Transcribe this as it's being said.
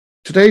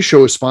Today's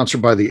show is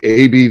sponsored by the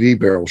ABV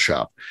Barrel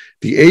Shop.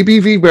 The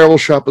ABV Barrel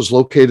Shop is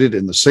located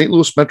in the St.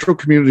 Louis metro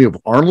community of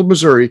Arnold,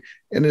 Missouri,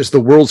 and is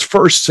the world's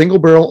first single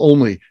barrel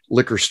only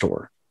liquor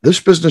store. This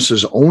business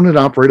is owned and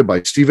operated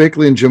by Steve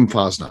Akeley and Jim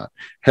Fosnot.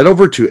 Head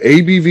over to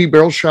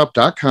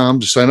abvbarrelshop.com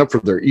to sign up for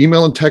their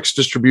email and text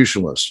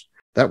distribution list.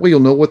 That way you'll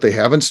know what they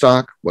have in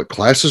stock, what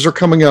classes are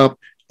coming up,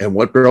 and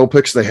what barrel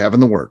picks they have in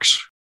the works.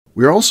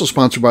 We are also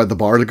sponsored by The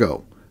Bar to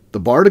Go. The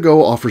Bar to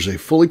Go offers a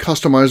fully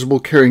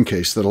customizable carrying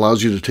case that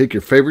allows you to take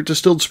your favorite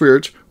distilled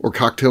spirits or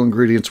cocktail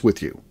ingredients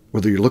with you.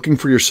 Whether you're looking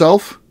for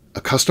yourself, a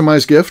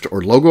customized gift,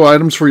 or logo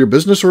items for your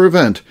business or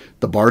event,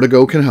 The Bar to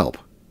Go can help.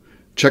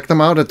 Check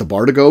them out at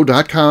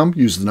thebar2go.com.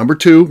 Use the number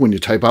 2 when you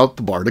type out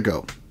The Bar to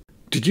Go.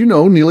 Did you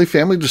know Neely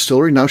Family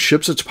Distillery now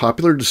ships its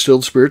popular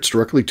distilled spirits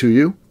directly to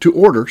you? To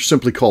order,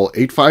 simply call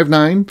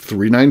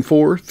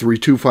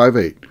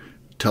 859-394-3258.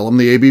 Tell them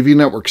the ABV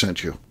Network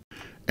sent you.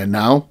 And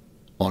now,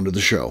 on to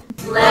the show.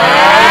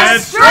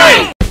 Let's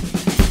drink!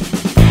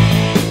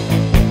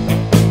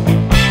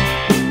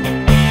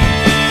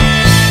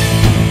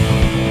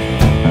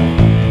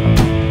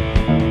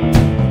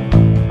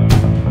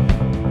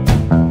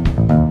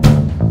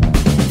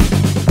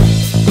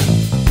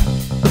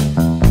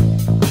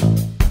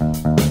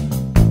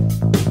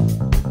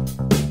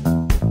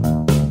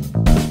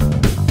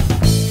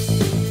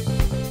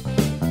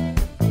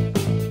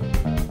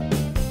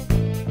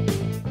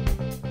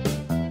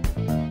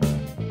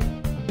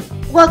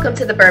 Welcome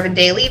to the Bourbon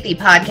Daily, the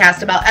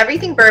podcast about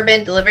everything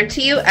bourbon delivered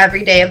to you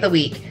every day of the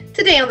week.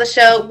 Today on the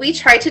show, we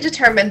try to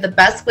determine the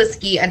best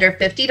whiskey under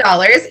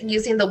 $50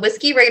 using the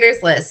Whiskey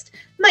Raiders list.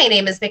 My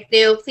name is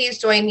McNew. Please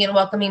join me in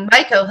welcoming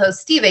my co-host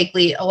Steve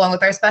Akeley, along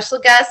with our special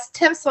guests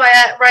Tim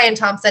Swyat, Ryan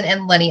Thompson,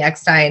 and Lenny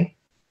Eckstein.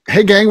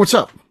 Hey gang, what's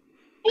up?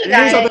 Hey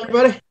guys. What's up,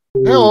 everybody?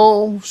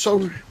 Hello.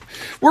 So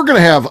we're going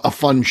to have a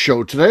fun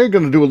show today. We're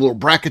going to do a little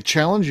bracket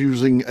challenge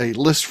using a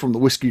list from the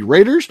Whiskey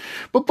Raiders.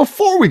 But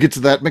before we get to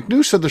that,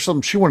 McNew said there's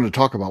something she wanted to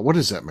talk about. What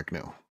is that,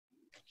 McNew?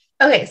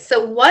 Okay,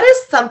 so what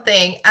is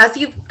something, as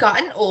you've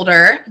gotten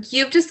older,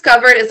 you've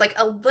discovered is like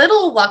a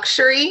little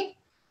luxury,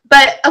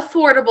 but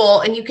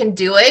affordable, and you can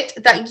do it,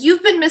 that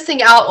you've been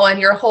missing out on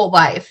your whole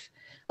life?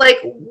 Like,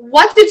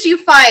 what did you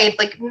find,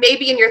 like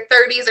maybe in your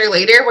 30s or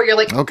later, where you're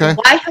like, okay,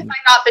 why have I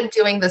not been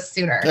doing this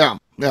sooner? Yeah,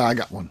 I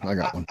got one.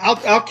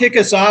 I'll kick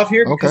us off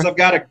here because I've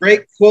got a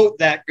great quote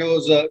that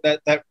goes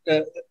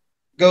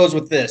goes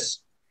with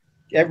this.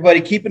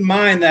 Everybody, keep in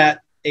mind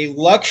that a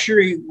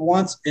luxury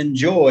once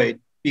enjoyed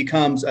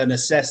becomes a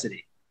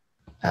necessity.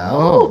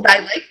 Oh, I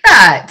like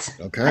that.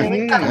 Okay, I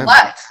like that a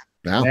lot.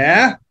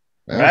 Yeah.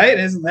 Right?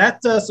 Isn't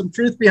that some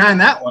truth behind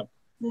that one?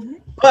 Mm-hmm.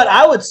 But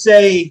I would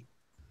say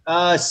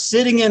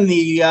sitting in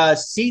the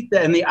seat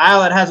in the aisle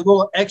that has a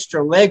little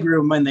extra leg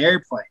room in the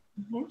airplane.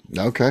 Mm-hmm.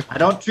 Okay. I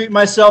don't treat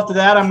myself to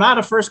that. I'm not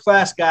a first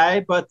class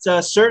guy, but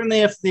certainly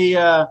if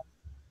I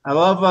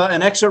love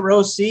an extra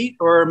row seat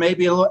or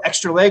maybe a little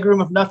extra leg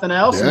room if nothing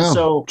else. Yeah, and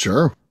so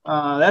sure.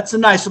 That's a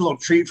nice little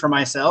treat for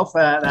myself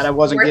that I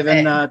wasn't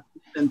given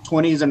in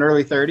 20s and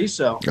early 30s.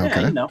 So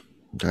okay. Yeah,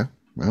 Okay.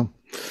 Well,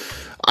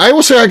 I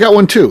will say I got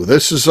one too.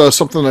 This is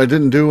something I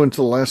didn't do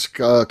until the last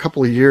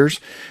couple of years,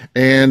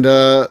 and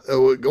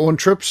go on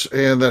trips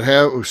and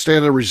stay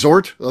at a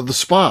resort. The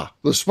spa.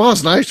 The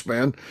spa's nice,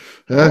 man.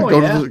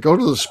 Go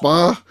to the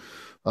spa.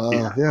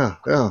 Yeah.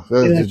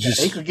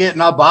 You could get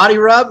a body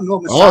rub and go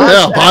massage.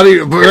 Oh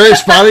yeah,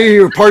 various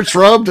body parts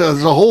rubbed. The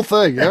whole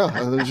thing. Yeah,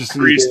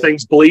 Grease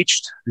things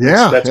bleached.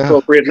 Yeah, that's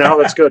appropriate now.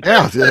 That's good.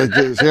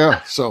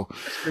 Yeah. So,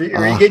 are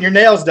you getting your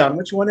nails done?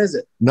 Which one is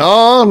it?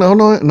 No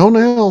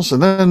nails.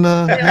 And then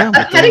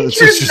it's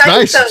just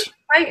nice. So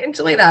I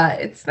enjoy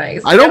that. It's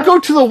nice. I don't go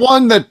to the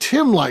one that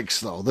Tim likes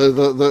though.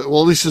 Well,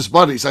 at least his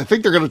buddies. I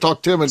think they're going to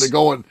talk Tim into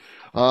going.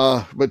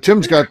 But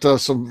Tim's got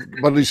some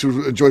buddies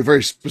who enjoy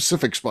very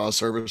specific spa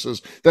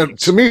services. That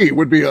to me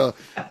would be a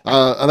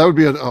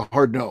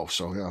hard no.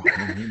 So yeah.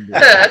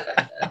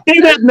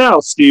 Say that now,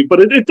 Steve. But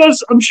it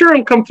does. I'm sure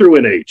it'll come through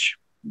in age.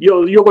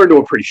 You'll learn to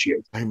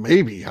appreciate.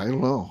 Maybe I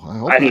don't know.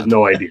 I have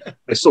no idea.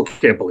 I still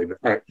can't believe it.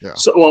 All right. Yeah.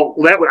 So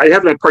I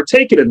haven't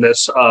partaken in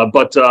this,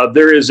 but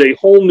there is a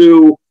whole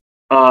new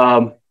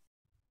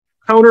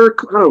counter,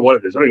 I don't know what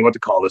it is. I don't even know what to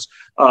call this.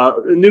 A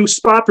new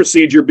spa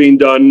procedure being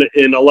done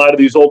in a lot of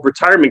these old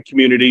retirement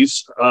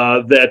communities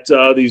that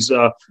these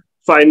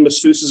fine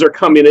masseuses are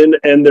coming in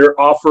and they're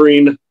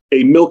offering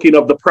a milking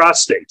of the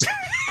prostate.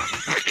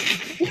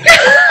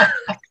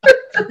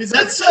 Is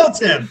that so,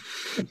 Tim?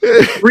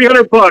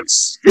 $300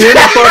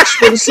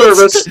 for the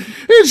service.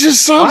 It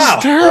just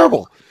sounds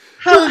terrible.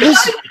 How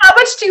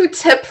much do you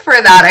tip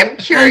for that? I'm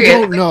curious.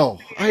 I don't know.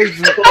 I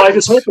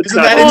just hope it's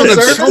not.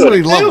 There's so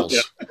many levels.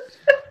 Yeah.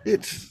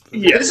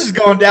 This is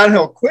going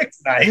downhill quick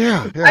tonight.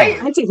 Yeah.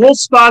 It's a whole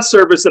spa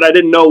service that I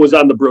didn't know was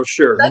on the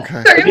brochure.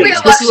 Okay.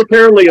 This is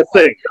apparently a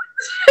thing.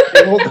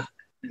 So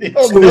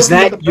is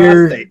that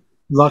your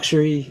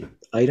luxury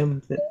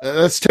item?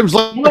 That's Tim's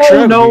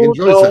luxury. No,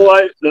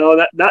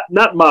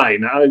 not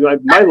mine.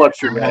 My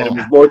luxury item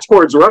is more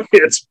towards rubbing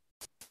it.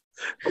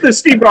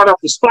 Steve brought up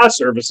the spa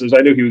services.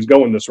 I knew he was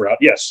going this route.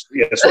 Yes.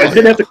 So I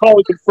didn't have to call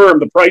and confirm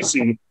the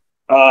pricing.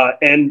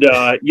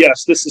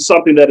 Yes, this is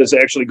something that is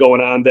actually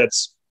going on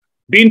that's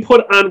being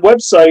put on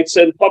websites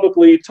and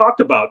publicly talked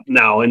about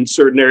now in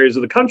certain areas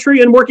of the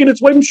country and working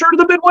its way, I'm sure, to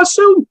the Midwest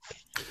soon.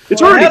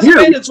 It's already here.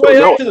 Made its way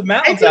up to the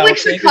mountains. I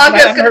feel like I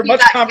haven't heard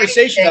much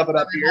conversation of it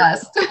up here.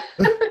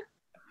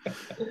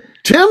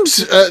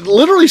 Tim's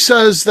literally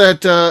says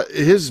that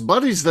his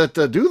buddies that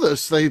do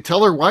this, they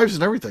tell their wives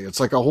and everything. It's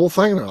like a whole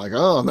thing. They're like,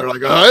 oh, and they're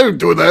like, oh, I'm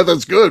doing that.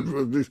 That's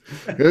good.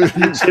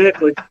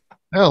 Exactly.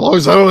 Yeah, as long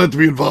as I don't have to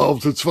be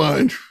involved, it's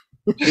fine.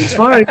 It's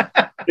fine.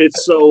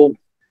 It's so.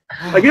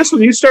 I guess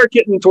when you start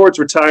getting towards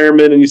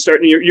retirement and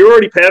you're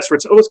already past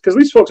because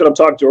these folks that I'm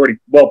talking to are already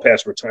well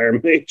past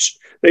retirement age.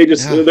 They're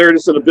just in a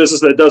business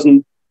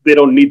that they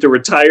don't need to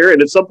retire,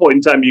 and at some point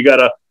in time you got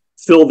to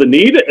fill the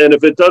need, and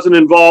if it doesn't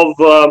involve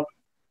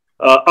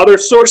other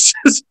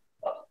sources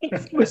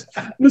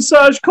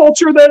massage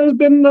culture that has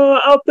been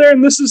out there,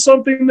 and this is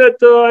something that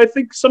I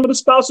think some of the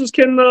spouses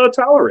can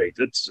tolerate.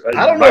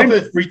 I don't know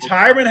if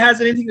retirement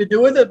has anything to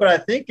do with it, but I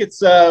think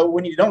it's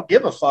when you don't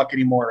give a fuck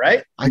anymore,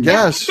 right? I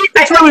guess.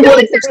 That's really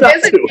what it's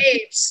down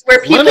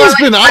to. Lenny's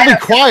been oddly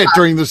quiet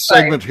during this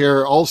segment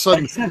here. All of a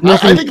sudden,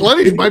 I think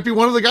Lenny might be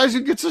one of the guys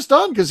who gets this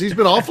done because he's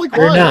been awfully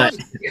quiet. Or not.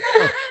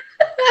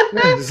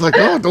 Yeah, he's like,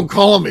 oh, don't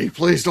call on me.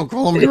 Please don't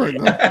call on me right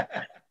now.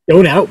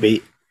 Don't out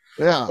me.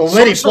 Yeah. Well,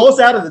 Lenny, pull us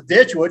out of the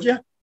ditch, would you?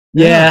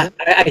 Yeah,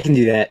 I can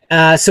do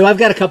that. So I've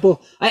got a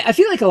couple. I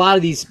feel like a lot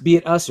of these, be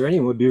it us or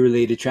anyone, would be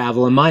related to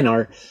travel, and mine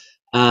are.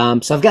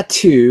 So I've got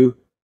two.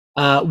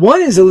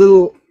 One is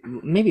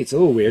maybe it's a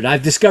little weird.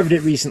 I've discovered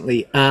it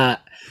recently.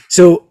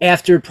 So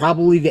after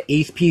probably the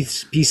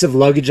 8th piece of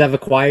luggage I've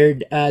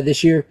acquired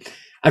this year,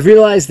 I've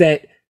realized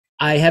that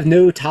I have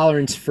no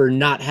tolerance for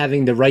not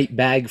having the right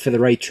bag for the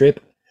right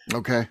trip.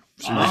 Okay.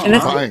 And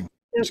that's fine.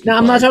 No,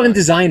 I'm not talking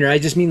designer. I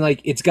just mean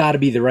like it's got to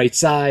be the right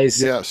size.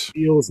 Yes.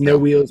 Wheels, no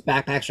wheels,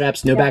 backpack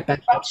straps, no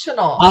backpack straps.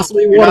 Functional.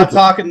 Possibly You're not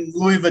talking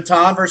Louis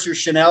Vuitton versus your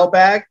Chanel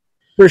bag?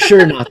 For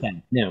sure not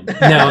that. No.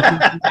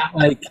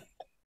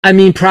 I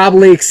mean,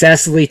 probably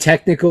excessively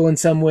technical in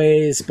some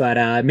ways,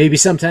 but maybe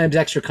sometimes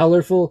extra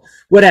colorful.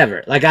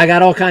 Whatever. Like I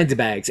got all kinds of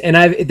bags, and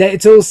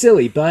it's a little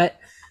silly, but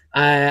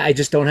I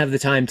just don't have the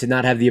time to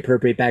not have the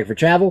appropriate bag for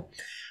travel.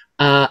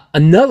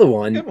 Another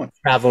one,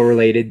 travel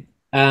related.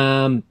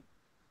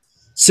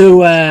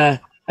 So I've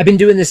been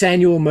doing this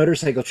annual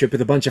motorcycle trip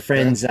with a bunch of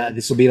friends.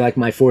 This will be like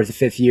my 4th or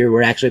 5th year.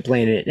 We're actually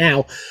planning it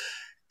now.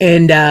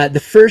 And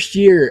the first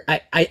year,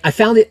 I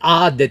found it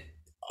odd that,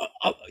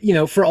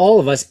 for all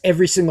of us,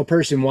 every single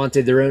person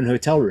wanted their own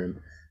hotel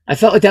room. I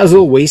felt like that was a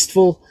little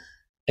wasteful.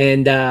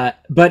 And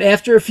but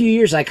after a few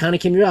years, I kind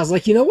of came to realize, I was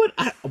like, you know what?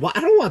 I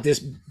don't want this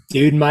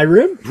dude in my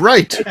room.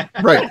 Right.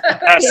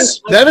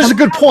 Yes. That is a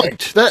good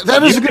point.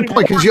 That is a good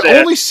point because you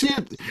only see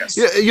it,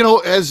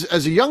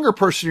 as a younger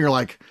person, you're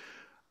like,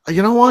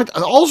 you know what?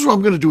 All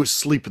I'm going to do is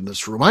sleep in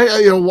this room. Why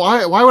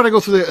would I go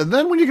through that? And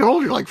then when you get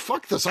older, you're like,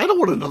 fuck this. I don't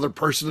want another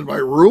person in my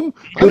room.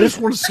 I just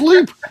want to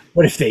sleep.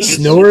 What if they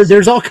snore?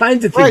 There's all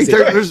kinds of things.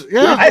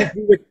 Right.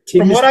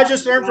 From what I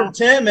just learned from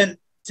Tim and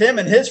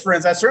his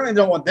friends, I certainly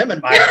don't want them in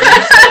my room.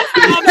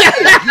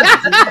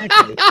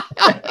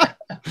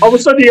 All of a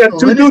sudden, you have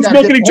two dudes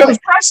milking each other's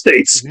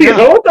prostates. Yeah.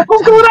 What the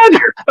hell's going on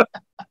here?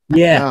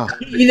 Yeah.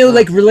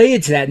 Like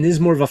related to that, and this is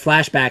more of a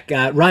flashback.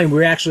 Ryan, we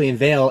were actually in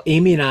Vail.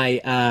 Amy and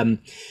I,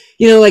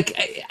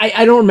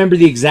 I don't remember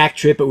the exact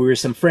trip, but we were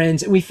some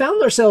friends, and we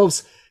found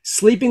ourselves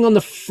sleeping on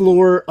the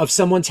floor of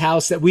someone's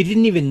house that we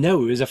didn't even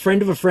know. It was a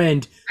friend of a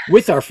friend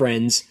with our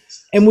friends,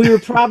 and we were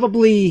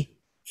probably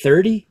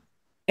 30.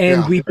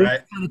 And we both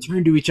kind of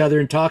turned to each other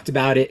and talked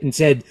about it and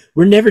said,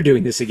 we're never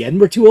doing this again.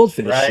 We're too old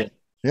for this shit.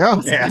 Yeah.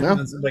 You get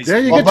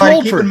too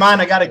old keep in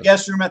mind, I got a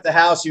guest room at the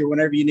house here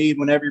whenever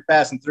you're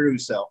passing through.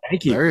 So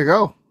thank you. There you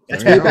go.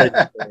 That's there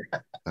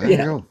you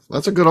go.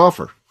 That's a good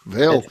offer.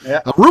 Vail.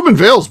 Yeah. A room in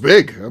Vail's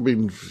big. I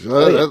mean,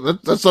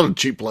 that's not a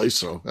cheap place.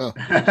 So,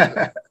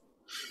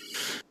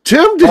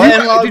 Tim,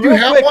 did you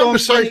have one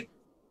besides?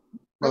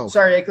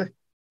 Sorry, Akeley.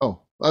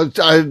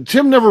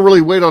 Tim never really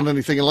weighed on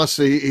anything unless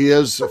he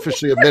is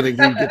officially admitting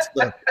he gets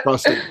the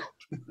prostate.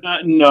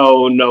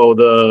 No,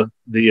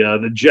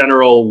 the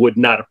general would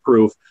not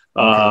approve,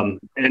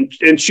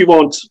 and she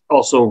won't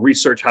also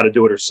research how to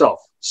do it herself.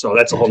 So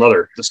that's a whole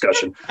other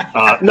discussion.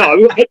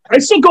 No, I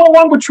still go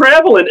along with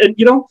travel, and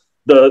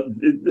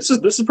this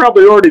is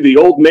probably already the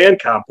old man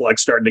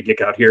complex starting to kick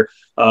out here.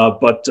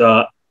 But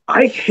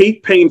I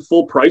hate paying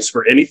full price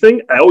for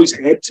anything. I always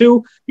had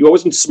to. You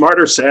wasn't smart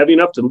or savvy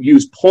enough to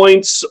use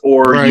points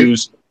or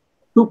use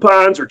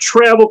coupons or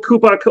travel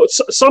coupon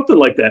codes, something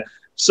like that.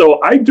 So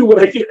I do what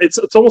I can. It's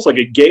almost like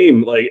a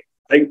game. Like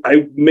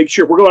I make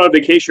sure if we're going on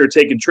vacation or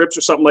taking trips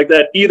or something like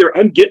that, either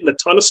I'm getting a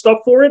ton of stuff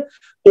for it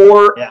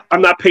or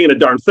I'm not paying a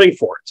darn thing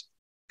for it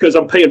because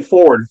I'm paying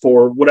forward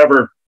for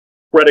whatever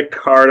credit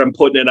card I'm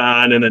putting it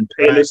on and then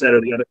paying this, that,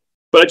 or the other.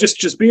 But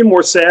just being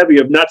more savvy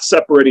of not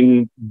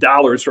separating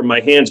dollars from my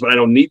hands when I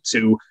don't need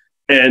to.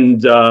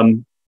 And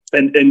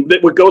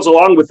what goes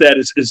along with that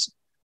is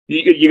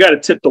You got to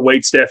tip the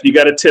wait staff. You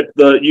got to tip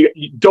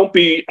you don't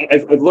be.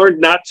 I've learned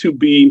not to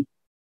be.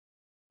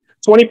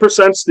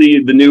 20%'s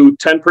the new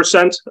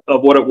 10%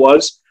 of what it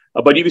was,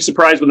 but you'd be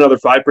surprised what another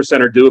 5%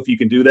 are due if you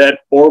can do that.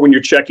 Or when you're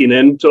checking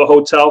in to a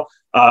hotel,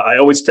 I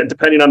always tend,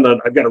 depending on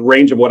I've got a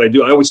range of what I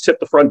do. I always tip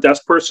the front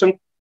desk person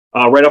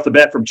right off the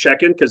bat from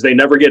check-in because they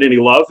never get any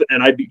love.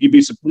 And you'd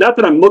be not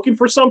that I'm looking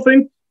for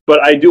something,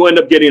 but I do end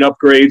up getting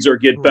upgrades or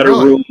get better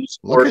rooms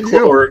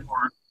or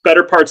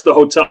better parts of the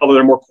hotel that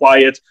are more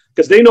quiet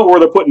because they know where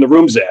they're putting the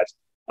rooms at.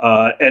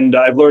 And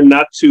I've learned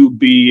not to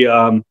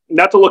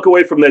look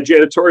away from that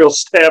janitorial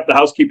staff, the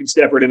housekeeping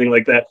staff, or anything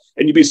like that.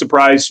 And you'd be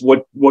surprised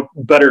what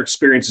better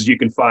experiences you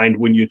can find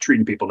when you're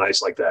treating people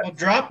nice like that. Well,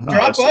 drop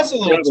us a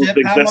little tip.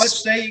 How much?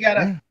 Say you got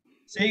a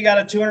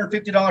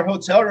 $250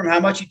 hotel room. How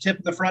much you tip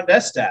the front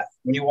desk staff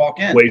when you walk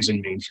in? Ways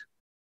and means.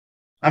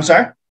 I'm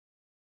sorry.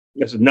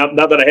 Yes. Now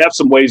that I have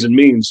some ways and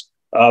means,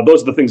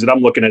 those are the things that I'm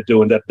looking at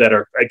doing that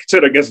are I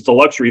consider. I guess it's a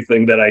luxury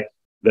thing that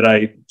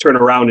I turn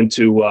around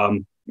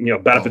into.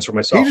 Benefits for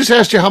myself. He just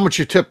asked you how much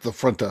you tip the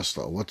front desk,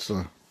 though. What's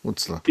the?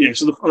 Yeah,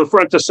 so the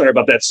front desk. Sorry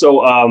about that.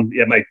 So,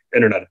 my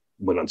internet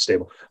went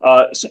unstable.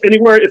 So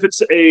anywhere, if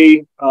it's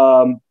a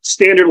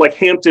standard like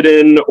Hampton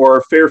Inn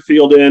or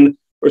Fairfield Inn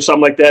or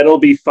something like that, it'll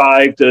be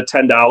 $5 to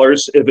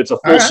 $10. If it's a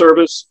full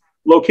service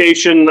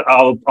location,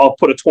 I'll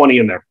put a 20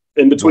 in there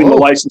in between the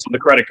license and the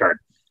credit card.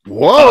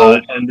 Whoa!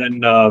 And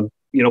then.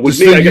 With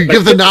me, I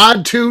give the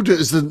nod too.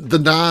 Is the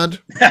nod?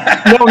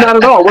 No, not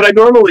at all. What I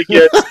normally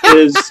get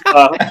is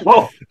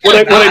I'll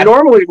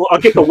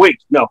get the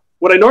wait. No,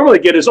 what I normally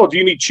get is, do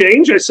you need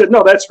change? I said,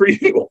 no, that's for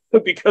you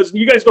because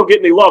you guys don't get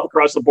any love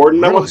across the board,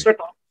 and really? I want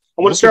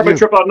to start my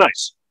trip out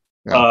nice,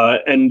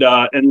 and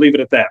leave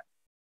it at that.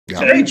 Yeah.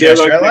 Great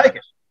gesture. I like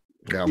it.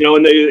 Yeah.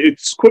 And it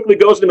quickly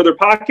goes into their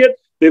pocket.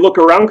 They look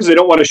around because they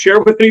don't want to share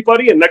with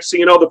anybody, and next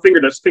thing you know, the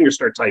fingers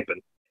start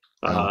typing.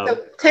 So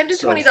 $10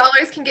 to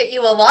 $20 can get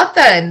you a lot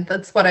then.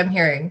 That's what I'm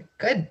hearing.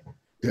 Good.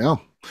 Yeah.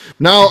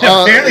 Now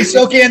apparently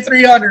so can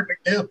 300,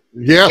 McNew.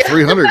 Yeah,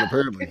 300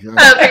 apparently.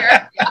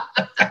 Yeah.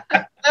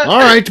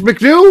 All right,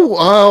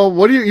 McNew,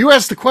 what do you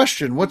asked the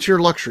question. What's your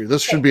luxury?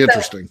 This should be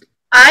interesting.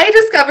 I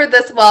discovered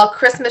this while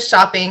Christmas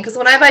shopping because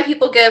when I buy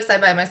people gifts,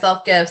 I buy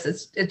myself gifts.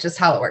 It's just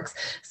how it works.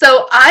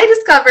 So I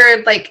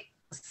discovered like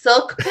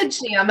silk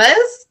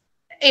pajamas.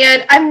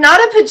 And I'm not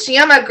a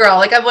pajama girl.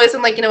 Like I've always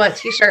been like,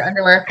 t-shirt,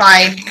 underwear,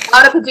 fine.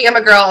 Not a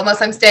pajama girl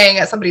unless I'm staying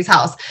at somebody's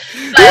house.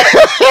 But so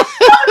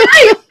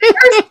nice.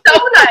 They're so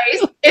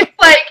nice. It's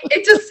like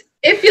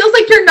it feels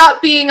like you're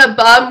not being a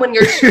bum when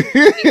you're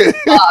being a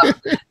bum.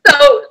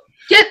 So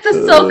get the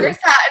silk or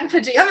satin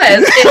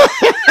pajamas.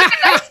 It's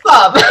a nice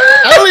bum.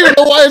 I don't even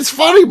know why it's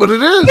funny, but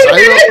it is.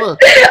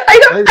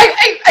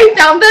 I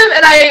found them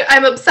and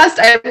I'm obsessed.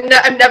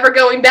 I'm never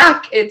going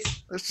back. It's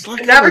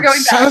like never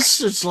going back.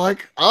 It's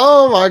like,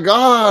 oh my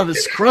God,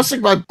 it's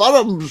caressing my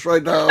bottoms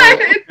right now.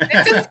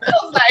 it just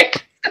feels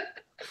like.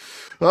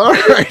 All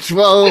right,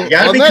 well, you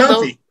gotta be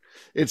comfy.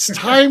 It's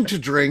time to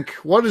drink.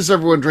 What is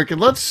everyone drinking?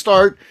 Let's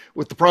start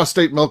with the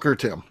prostate milker,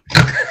 Tim.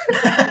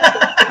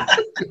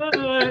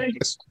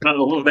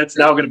 That's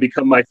now going to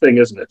become my thing,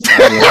 isn't it?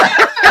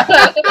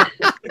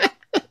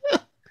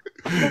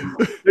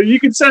 You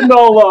can send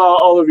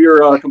all of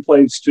your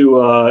complaints to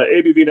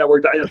ABV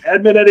Network,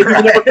 admin at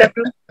ABV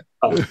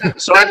Network.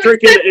 So I'm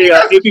drinking a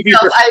ABV.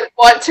 I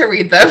want to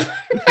read them.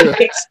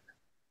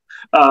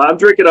 I'm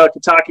drinking a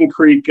Catoctin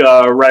Creek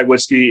rye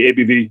whiskey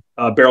ABV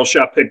Barrel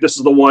Shop pick. This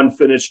is the one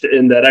finished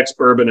in that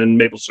ex-bourbon and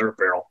maple syrup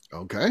barrel.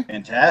 Okay.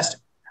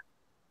 Fantastic.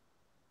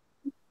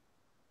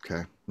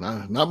 Okay.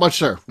 Not much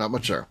there. Not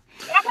much there.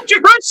 But you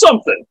heard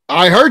something.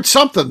 I heard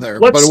something there,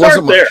 but it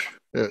wasn't much.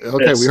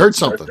 Okay, we heard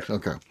something.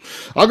 Okay.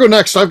 I'll go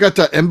next. I've got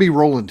MB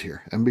Roland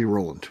here. MB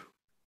Roland.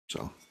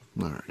 So,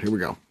 all right, here we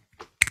go.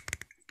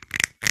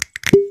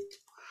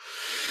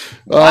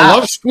 A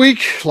lot of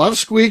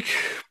squeak.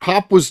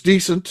 Pop was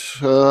decent.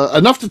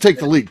 Enough to take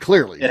the lead,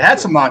 clearly. It had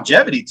some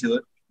longevity to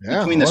it. Yeah,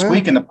 between the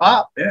squeak and the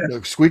pop. Yeah.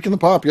 The squeak and the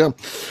pop, yeah.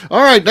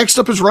 All right, next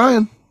up is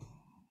Ryan.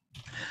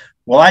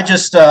 Well, I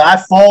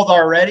fold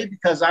already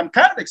because I'm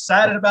kind of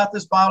excited about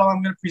this bottle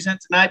I'm going to present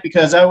tonight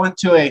because I went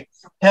to a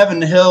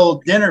Heaven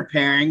Hill dinner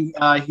pairing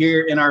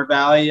here in our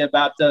valley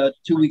about 2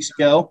 weeks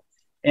ago,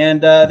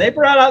 and they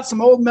brought out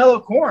some old mellow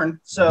corn.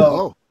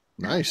 So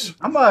nice.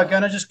 I'm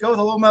going to just go with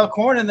a little mellow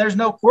corn, and there's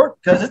no cork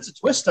because it's a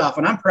twist off,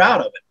 and I'm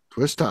proud of it.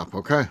 Twist top.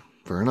 Okay.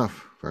 Fair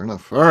enough. All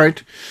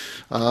right.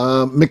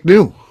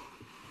 McNew.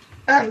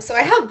 So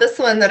I have this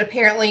one that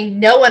apparently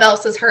no one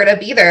else has heard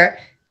of either.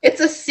 It's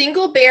a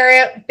single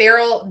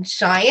barrel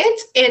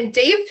giant, and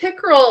Dave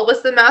Pickerel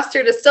was the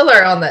master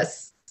distiller on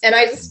this. And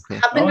I just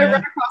happened to run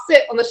across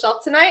it on the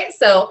shelf tonight,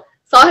 so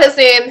saw his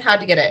name, had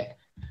to get it.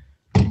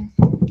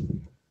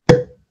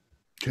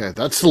 Okay,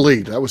 that's the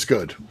lead. That was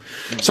good.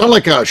 Sounded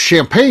like a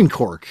champagne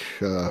cork.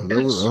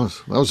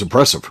 That was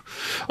impressive.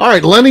 All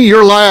right, Lenny,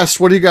 you're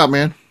last. What do you got,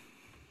 man?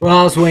 Well,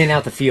 I was weighing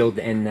out the field,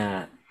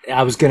 and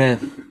I was going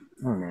to...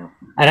 I don't know.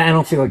 I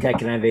don't feel like I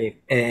can have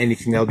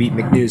anything that'll beat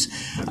McNew's.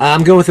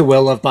 I'm going with a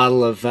well-loved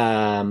bottle of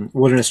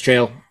Wilderness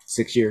Trail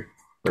 6-year.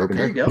 Okay.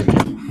 There you go.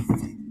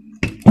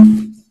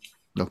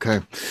 Okay.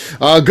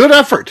 Good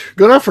effort.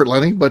 Good effort,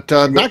 Lenny, but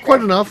not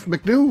quite enough.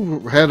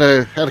 McNew had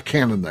a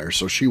cannon there,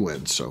 so she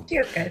wins. So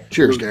Cheers, guys.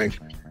 Cheers, gang.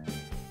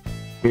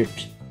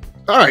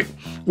 All right.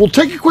 We'll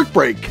take a quick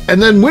break,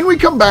 and then when we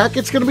come back,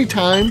 it's going to be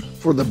time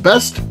for the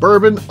best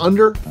bourbon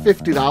under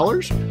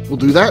 $50. We'll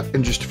do that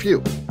in just a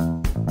few.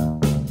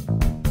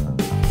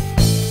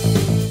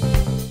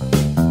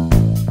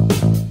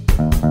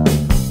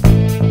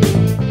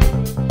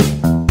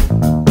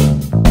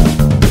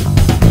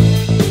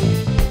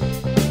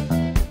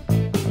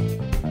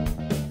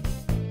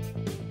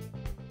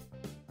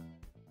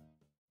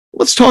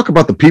 Let's talk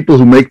about the people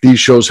who make these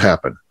shows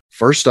happen.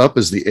 First up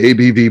is the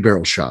ABV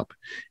Barrel Shop.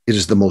 It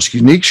is the most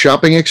unique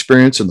shopping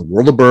experience in the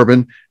world of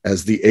bourbon,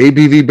 as the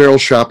ABV Barrel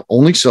Shop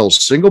only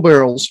sells single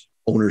barrels.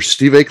 Owners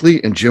Steve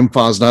Akeley and Jim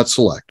Fosnot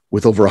select.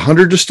 With over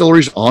 100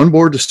 distilleries on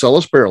board to sell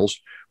us barrels,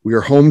 we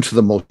are home to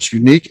the most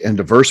unique and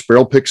diverse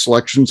barrel pick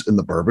selections in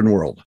the bourbon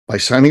world. By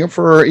signing up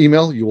for our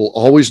email, you will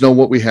always know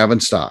what we have in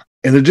stock.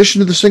 In addition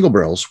to the single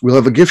barrels, we'll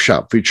have a gift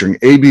shop featuring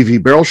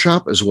ABV Barrel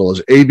Shop as well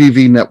as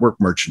ABV Network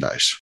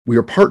merchandise. We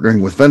are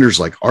partnering with vendors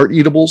like Art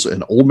Eatables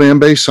and Old Man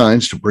Bay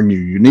Signs to bring you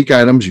unique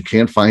items you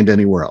can't find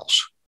anywhere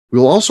else. We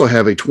will also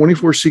have a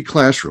 24-seat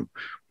classroom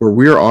where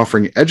we are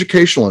offering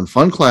educational and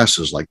fun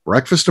classes like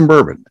Breakfast and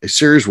Bourbon, a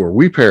series where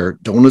we pair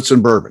donuts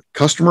and bourbon,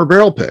 customer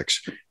barrel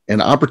picks,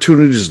 and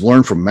opportunities to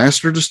learn from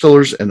master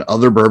distillers and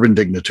other bourbon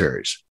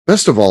dignitaries.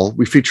 Best of all,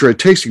 we feature a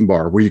tasting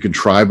bar where you can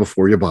try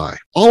before you buy.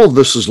 All of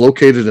this is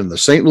located in the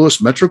St.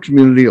 Louis metro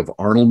community of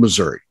Arnold,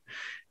 Missouri.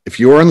 If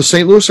you are in the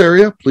St. Louis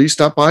area, please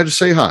stop by to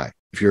say hi.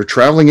 If you're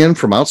traveling in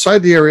from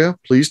outside the area,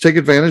 please take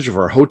advantage of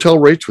our hotel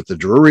rates with the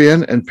Drury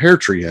Inn and Pear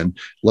Tree Inn,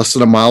 less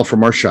than a mile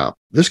from our shop.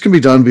 This can be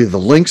done via the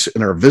links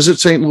in our Visit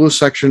St. Louis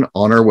section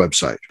on our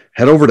website.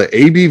 Head over to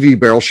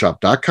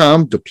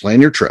abvbarrelshop.com to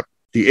plan your trip.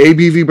 The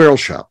ABV Barrel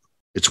Shop.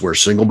 It's where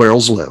single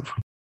barrels live.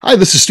 Hi,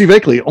 this is Steve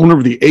Akeley, owner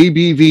of the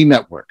ABV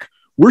Network.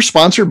 We're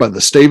sponsored by the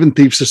Stave and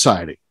Thief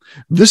Society.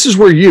 This is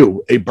where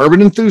you, a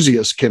bourbon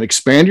enthusiast, can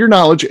expand your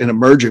knowledge and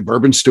emerge a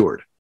bourbon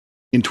steward.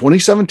 In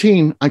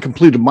 2017, I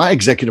completed my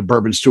Executive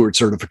Bourbon Steward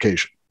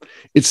certification.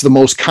 It's the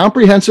most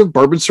comprehensive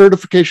bourbon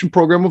certification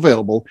program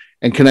available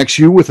and connects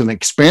you with an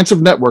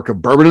expansive network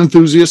of bourbon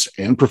enthusiasts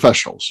and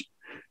professionals.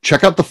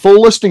 Check out the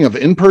full listing of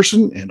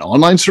in-person and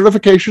online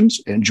certifications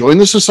and join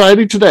the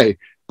society today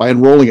by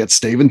enrolling at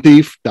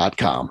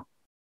staveandthief.com.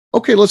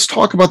 Okay, let's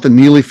talk about the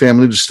Neely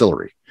Family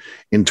Distillery.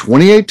 In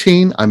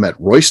 2018, I met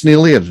Royce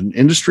Neely at an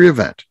industry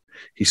event.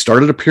 He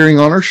started appearing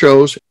on our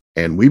shows,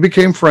 and we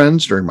became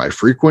friends during my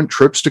frequent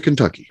trips to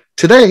Kentucky.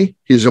 Today,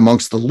 he is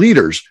amongst the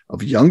leaders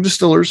of young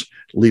distillers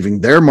leaving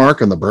their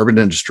mark on the bourbon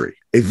industry.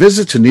 A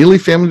visit to Neely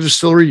Family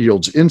Distillery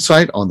yields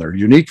insight on their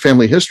unique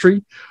family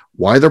history,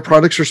 why their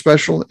products are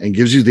special, and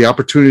gives you the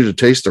opportunity to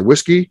taste their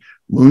whiskey,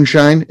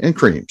 moonshine, and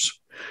creams.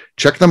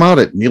 Check them out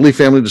at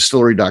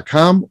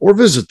NeelyFamilyDistillery.com or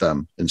visit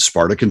them in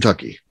Sparta,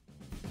 Kentucky.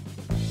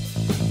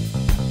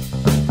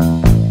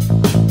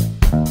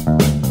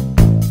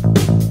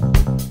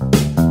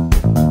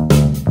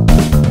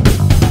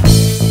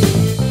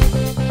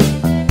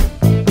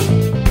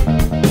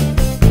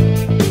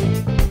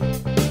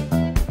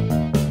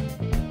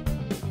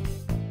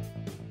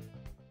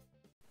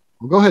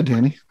 Well, go ahead,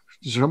 Danny.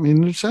 Is there something you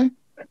need to say?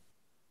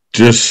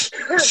 Just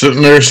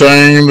sitting there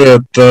saying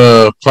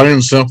that plain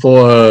and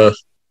simple,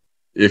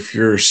 if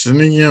you're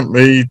sending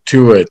me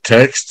to a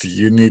text,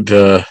 you need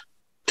to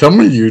tell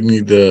me you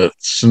need to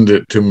send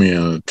it to me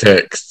on a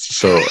text.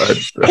 So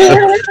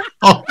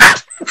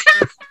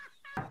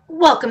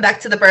Welcome back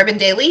to the Bourbon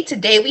Daily.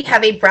 Today we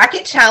have a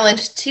bracket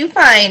challenge to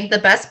find the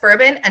best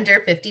bourbon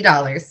under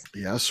 $50.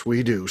 Yes,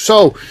 we do.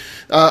 So,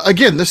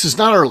 again, this is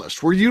not our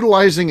list. We're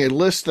utilizing a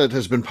list that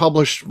has been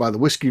published by the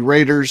Whiskey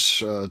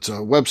Raiders. It's a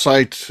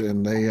website,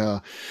 and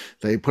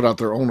they put out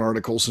their own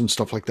articles and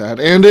stuff like that.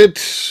 And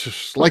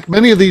it's like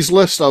many of these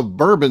lists of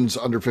bourbons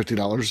under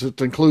 $50. It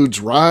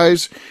includes rye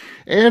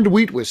and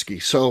wheat whiskey.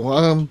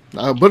 So,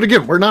 but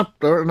again, we're not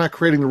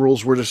creating the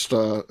rules. We're just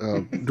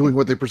doing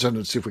what they presented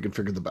to see if we can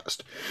figure the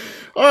best.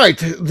 All right,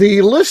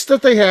 the list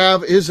that they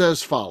have is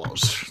as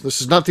follows.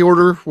 This is not the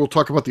order. We'll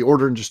talk about the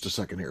order in just a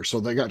second here. So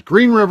they got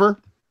Green River,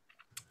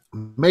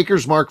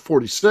 Maker's Mark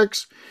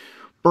 46,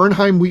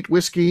 Bernheim Wheat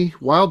Whiskey,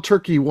 Wild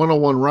Turkey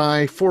 101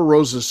 Rye, Four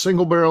Roses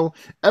Single Barrel,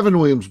 Evan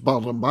Williams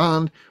Bottled and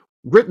Bond,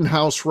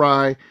 Rittenhouse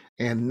Rye,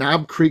 and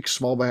Knob Creek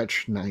Small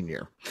Batch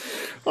 9-year.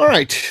 All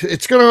right,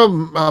 it's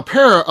going to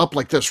pair up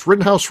like this.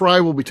 Rittenhouse Rye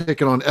will be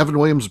taking on Evan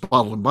Williams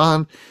Bottled and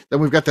Bond. Then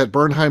we've got that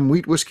Bernheim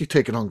Wheat Whiskey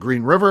taking on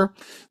Green River.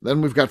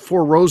 Then we've got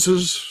Four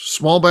Roses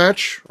Small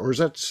Batch, or is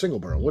that Single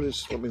Barrel? What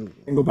is,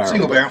 Single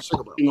barrel.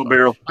 Single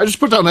barrel. I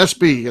just put down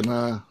SB, and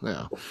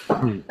yeah.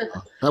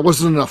 That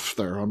wasn't enough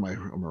there on my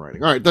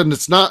writing. All right, then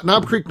it's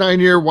Knob Creek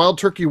 9-year, Wild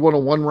Turkey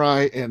 101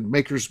 Rye, and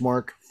Maker's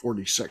Mark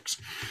 46.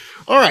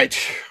 All right,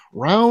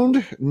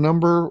 round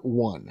number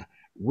 1.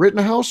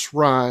 Rittenhouse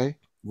Rye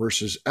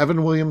versus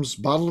Evan Williams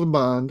Bottled and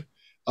Bond.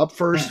 Up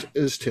first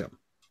is Tim.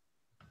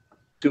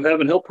 Two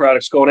Heaven Hill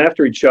products going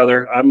after each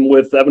other. I'm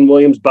with Evan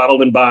Williams,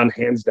 Bottled and Bond,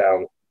 hands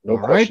down. No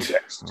question.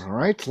 All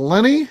right,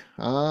 Lenny,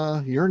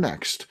 you're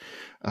next.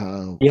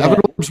 Evan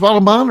Williams, Bottled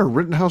and Bond, or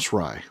Rittenhouse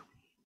Rye?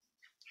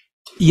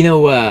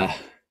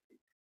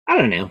 I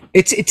don't know.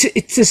 It's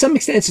to some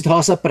extent it's a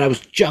toss up, but I was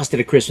just at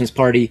a Christmas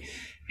party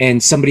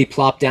and somebody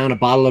plopped down a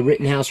bottle of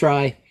Rittenhouse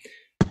Rye,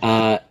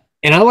 and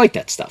I like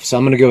that stuff, so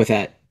I'm going to go with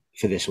that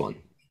for this one.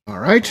 All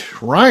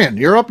right, Ryan,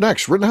 you're up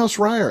next. Rittenhouse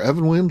Rye or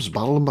Evan Williams,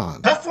 Bottled and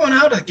Bond? Tough one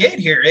out of the gate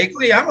here,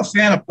 Akeley. I'm a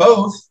fan of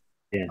both.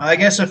 Yeah. I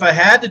guess if I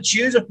had to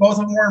choose, if both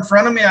of them were in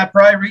front of me, I'd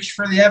probably reach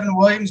for the Evan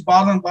Williams,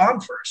 Bottled and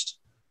Bond first.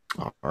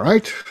 All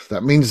right,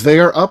 that means they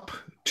are up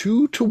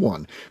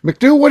 2-1.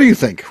 McNew, what do you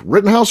think?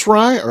 Rittenhouse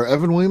Rye or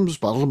Evan Williams,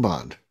 Bottled and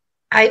Bond?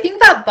 I think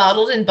that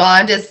Bottled and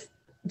Bond is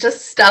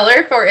just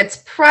stellar for its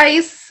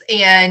price,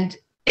 and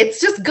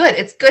it's just good.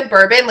 It's good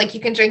bourbon. Like, you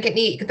can drink it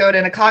neat. You can throw it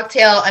in a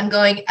cocktail. I'm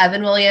going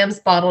Evan Williams,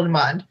 Bottled and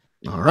Bond.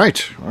 All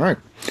right.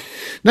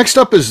 Next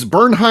up is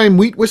Bernheim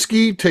Wheat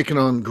Whiskey taking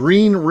on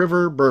Green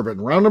River Bourbon.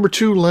 Round number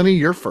 2, Lenny,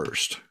 you're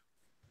first.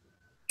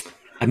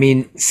 I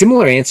mean,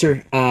 similar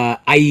answer. I'm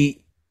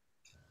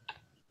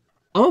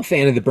a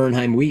fan of the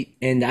Bernheim wheat,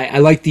 and I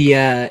like the,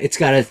 it's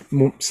got a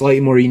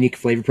slightly more unique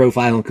flavor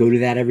profile. I don't go to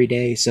that every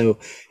day. So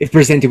if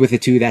presented with a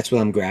 2, that's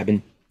what I'm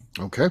grabbing.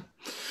 Okay.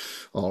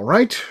 All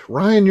right.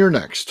 Ryan, you're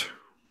next.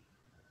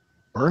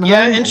 Bernheim,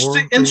 yeah,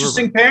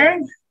 interesting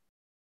pairing.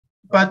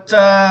 But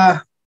I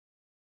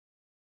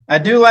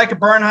do like a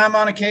Bernheim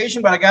on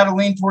occasion, but I got to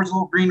lean towards a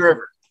little Green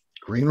River.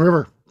 Green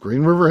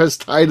River has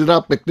tied it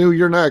up. McNew,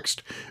 you're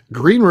next.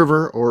 Green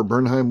River or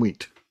Bernheim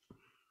wheat?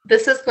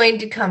 This is going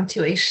to come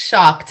to a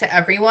shock to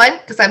everyone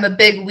because I'm a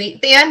big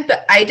wheat fan,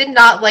 but I did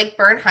not like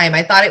Bernheim.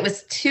 I thought it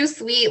was too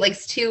sweet, like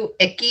too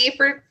icky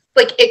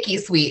icky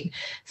sweet.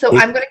 So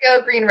I'm going to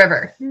go Green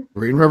River.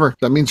 Green River.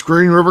 That means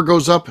Green River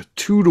goes up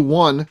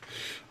 2-1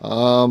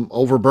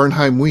 over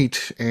Bernheim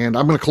wheat. And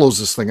I'm going to close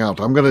this thing out.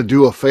 I'm going to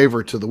do a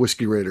favor to the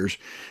Whiskey Raiders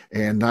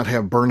and not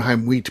have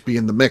Bernheim wheat be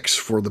in the mix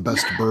for the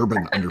best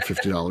bourbon under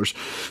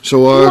 $50.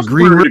 So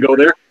Green River to go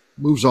there.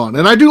 Moves on.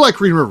 And I do like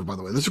Green River, by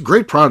the way. This is a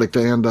great product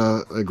and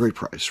a great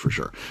price for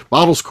sure.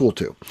 Bottle's cool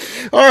too.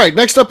 All right,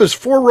 next up is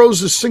Four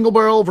Roses Single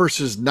Barrel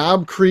versus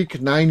Knob Creek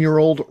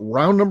 9-year-old.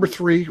 Round number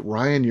 3.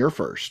 Ryan, you're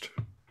first.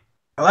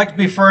 I like to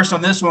be first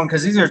on this one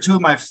because these are two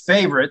of my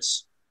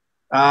favorites.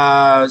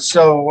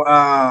 So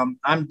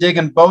I'm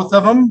digging both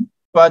of them.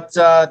 But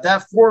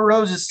that Four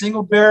Roses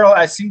Single Barrel,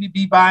 I seem to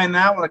be buying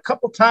that one a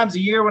couple times a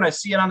year when I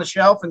see it on the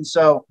shelf. And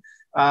so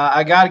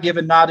I got to give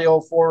a nod to the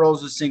old Four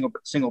Roses single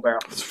barrel.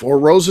 Four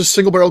Roses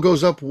Single Barrel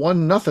goes up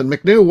 1-0.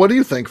 McNew, what do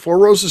you think? Four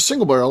Roses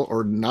Single Barrel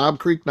or Knob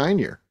Creek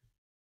 9-year?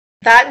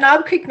 That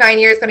Knob Creek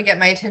 9-year is going to get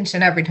my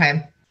attention every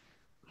time.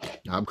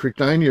 Knob Creek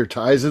 9-year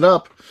ties it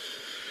up.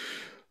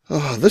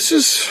 This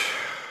is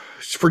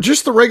for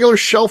just the regular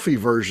shelfie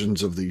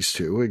versions of these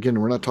two.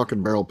 Again, we're not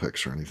talking barrel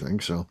picks or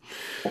anything. So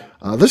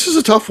this is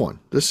a tough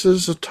one.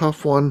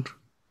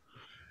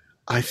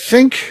 I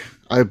think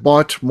I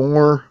bought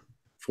more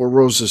Four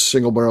Roses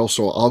Single Barrel,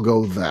 so I'll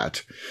go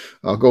that.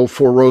 I'll go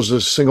Four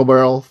Roses Single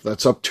Barrel.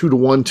 That's up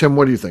 2-1. Tim,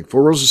 what do you think?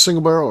 Four Roses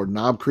Single Barrel or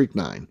Knob Creek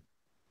 9?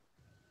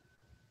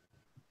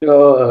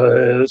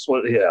 This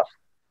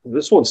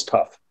one's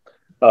tough.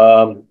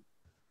 I'm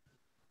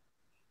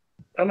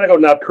gonna go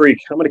Knob Creek.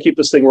 I'm gonna keep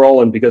this thing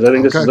rolling because I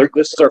think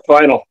this is our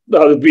final.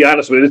 To be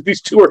honest with you,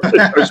 these two are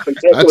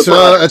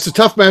spectacular. That's a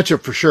tough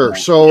matchup for sure.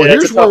 So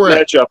here's where we're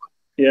at.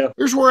 Yeah.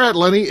 Here's where we're at,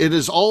 Lenny. It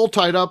is all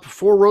tied up.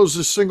 Four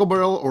Roses Single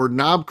Barrel or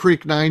Knob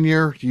Creek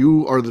 9-year.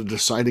 You are the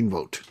deciding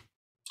vote.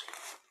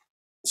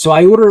 So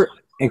I order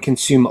and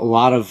consume a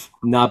lot of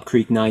Knob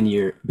Creek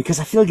 9-year because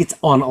I feel like it's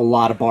on a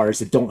lot of bars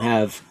that don't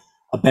have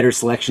a better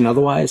selection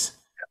otherwise.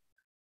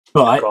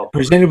 But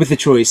presented with the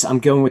choice, I'm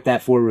going with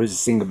that Four Roses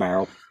Single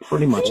Barrel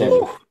pretty much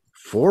every.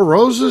 Four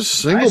Roses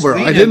Single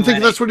Barrel. I didn't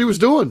think that's what he was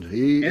doing.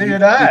 He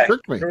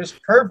tricked me. There was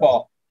a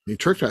curveball. He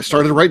tricked me. I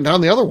started writing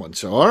down the other one.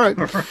 So, all right.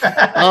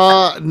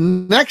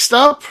 Next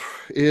up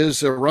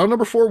is round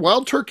number 4,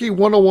 Wild Turkey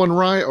 101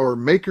 Rye or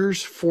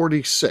Maker's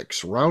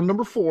 46. Round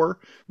number 4,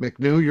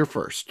 McNew, you're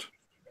first.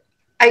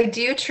 I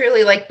do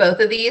truly like both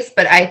of these,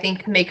 but I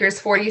think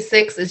Maker's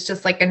 46 is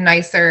just like a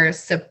nicer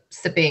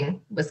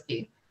sipping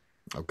whiskey.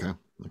 Okay.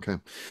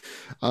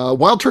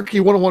 Wild Turkey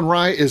 101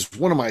 Rye is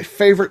one of my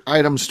favorite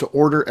items to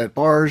order at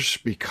bars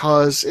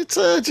because it's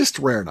just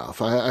rare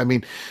enough. I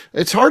mean,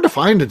 it's hard to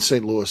find in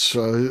St. Louis.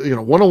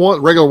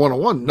 101, regular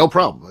 101, no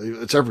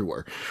problem. It's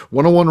everywhere.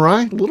 101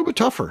 Rye, a little bit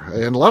tougher.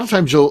 And a lot of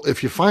times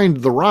if you find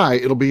the rye,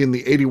 it'll be in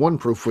the 81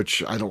 proof,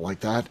 which I don't like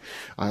that.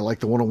 I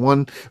like the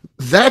 101.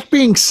 That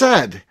being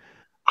said,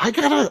 I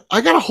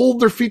gotta hold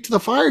their feet to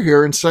the fire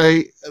here and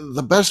say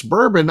the best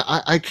bourbon.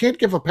 I can't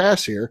give a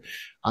pass here.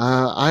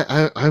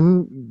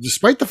 I'm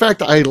despite the fact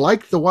that I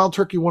like the Wild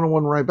Turkey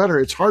 101 Rye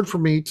better, it's hard for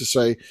me to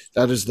say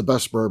that is the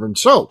best bourbon.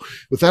 So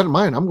with that in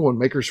mind, I'm going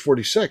Maker's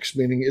 46,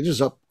 meaning it is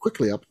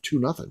quickly up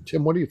 2-0.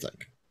 Tim, what do you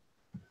think?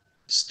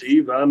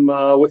 Steve, I'm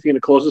with you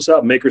to close this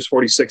out. Maker's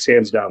 46,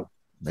 hands down.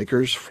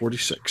 Makers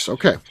 46.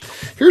 Okay.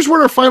 Here's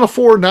what our final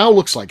four now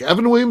looks like.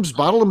 Evan Williams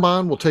Bottle and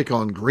Bond will take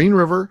on Green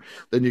River.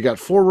 Then you got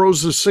Four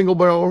Roses Single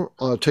Barrel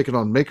taking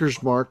on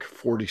Maker's Mark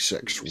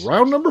 46.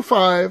 Round number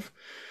 5.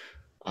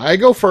 I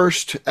go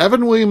first.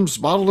 Evan Williams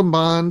Bottle and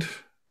Bond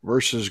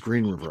versus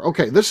Green River.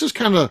 Okay, this is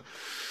kind of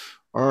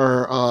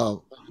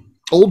our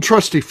old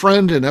trusty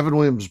friend in Evan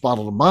Williams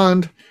Bottle and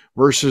Bond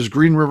versus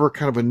Green River,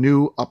 kind of a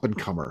new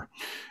up-and-comer.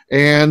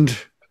 And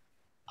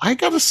I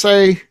got to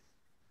say,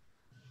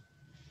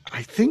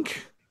 I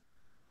think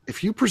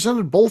if you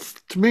presented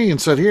both to me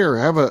and said, "Here,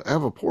 have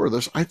a pour of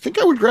this," I think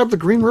I would grab the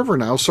Green River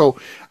now. So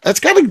that's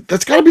got to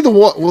be the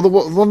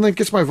one that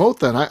gets my vote.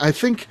 Then I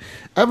think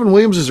Evan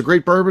Williams is a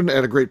great bourbon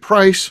at a great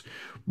price,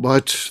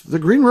 but the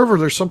Green River,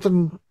 there's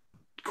something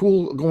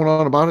cool going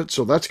on about it,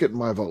 so that's getting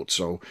my vote.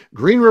 So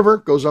Green River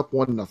goes up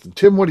 1-0.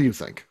 Tim, what do you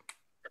think?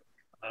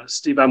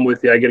 Steve, I'm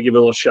with you. I got to give a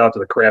little shout out to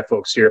the craft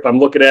folks here. If I'm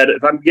looking at it,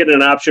 if I'm getting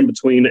an option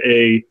between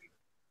a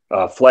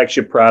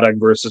flagship product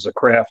versus a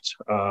craft,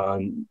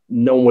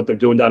 knowing what they're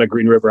doing down at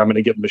Green River, I'm going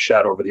to give them a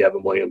shot over the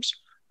Evan Williams.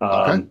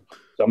 Okay.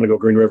 So I'm going to go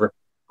Green River.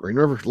 Green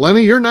River.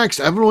 Lenny, you're next.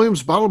 Evan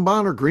Williams Bottle and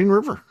Bond or Green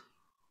River?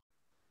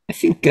 I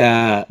think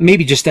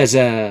maybe just as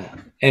an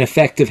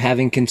effect of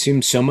having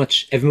consumed so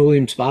much Evan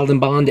Williams Bottle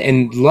and Bond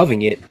and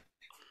loving it.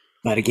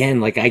 But again,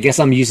 like, I guess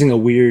I'm using a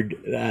weird,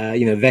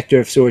 vector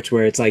of sorts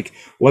where it's like,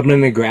 what am I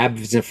going to grab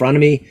if it's in front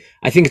of me?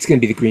 I think it's going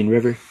to be the Green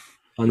River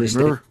on this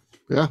thing.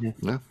 Yeah.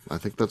 I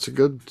think that's a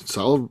good,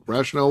 solid,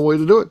 rational way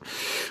to do it.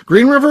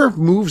 Green River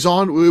moves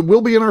on. It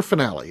will be in our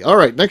finale. All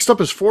right, next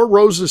up is Four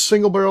Roses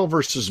Single Barrel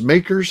versus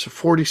Makers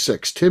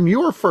 46. Tim,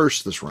 you are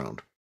first this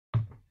round.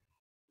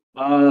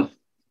 Man,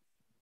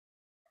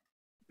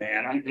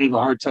 I have a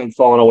hard time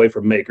falling away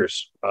from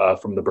Makers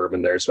from the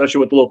bourbon there, especially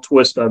with the little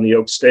twist on the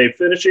oak stay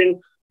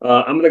finishing.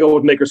 I'm going to go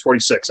with Makers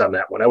 46 on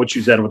that one. I would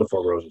choose that over the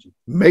Four Roses.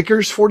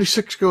 Makers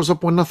 46 goes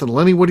up 1-0.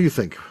 Lenny, what do you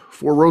think?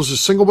 Four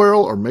Roses Single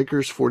Barrel or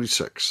Makers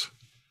 46?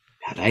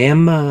 God,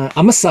 I'm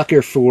a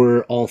sucker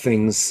for all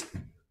things,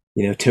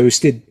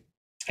 toasted.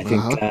 I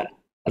think I'd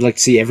like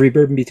to see every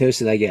bourbon be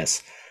toasted, I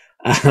guess.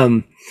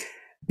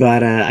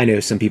 But I know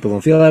some people don't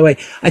feel that way.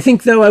 I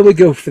think, though, I would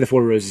go for the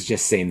Four Roses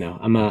just same, though.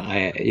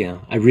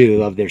 I really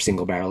love their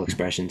single barrel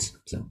expressions.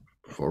 So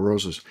Four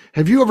Roses.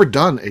 Have you ever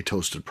done a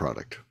toasted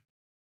product?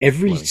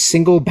 Every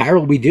single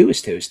barrel we do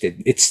is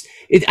toasted.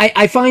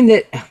 I find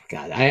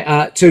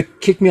that, so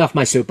kick me off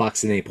my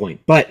soapbox at any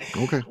point. But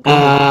okay.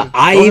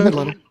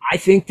 I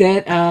think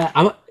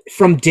that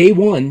from day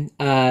one,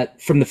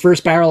 from the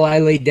first barrel I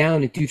laid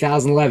down in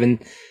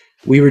 2011,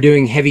 we were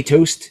doing heavy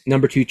toast,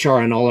 number 2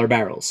 char on all our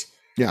barrels.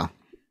 Yeah.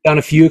 Done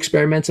a few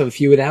experiments of a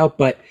few without,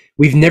 but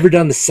we've never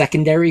done the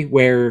secondary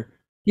where,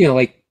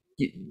 like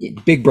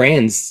big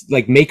brands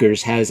like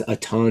Makers has a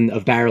ton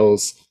of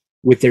barrels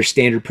with their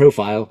standard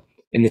profile.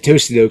 And the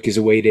toasted oak is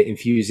a way to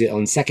infuse it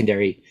on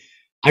secondary.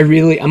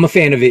 I'm a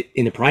fan of it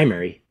in the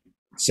primary.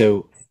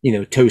 So,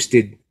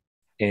 toasted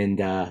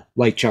and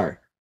light char.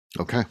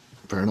 Okay.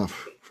 Fair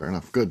enough.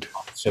 Good.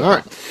 So, all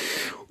right.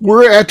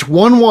 We're at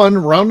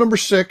 1-1, round number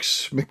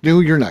 6.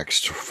 McNew, you're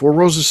next. Four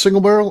Roses Single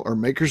Barrel or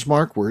Maker's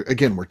Mark? We're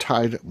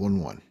tied at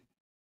 1-1.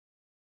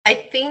 I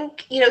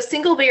think,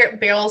 single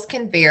barrels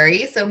can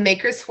vary. So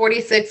Maker's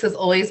 46 has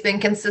always been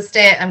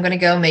consistent. I'm going to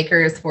go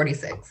Maker's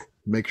 46.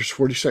 Makers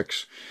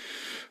 46.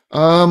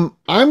 I'm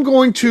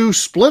going to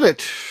split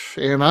it,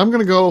 and I'm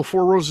going to go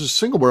Four Roses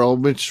Single Barrel,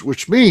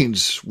 which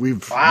means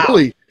we've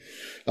really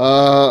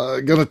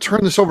going to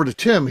turn this over to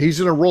Tim. He's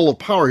in a role of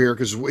power here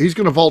because he's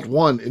going to vault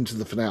 1 into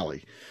the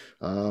finale.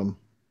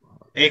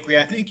 Akeley,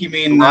 I think you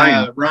mean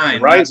Ryan.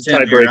 Ryan's the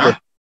tiebreaker.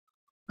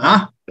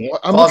 Huh?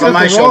 I'm Falls on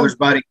my shoulders,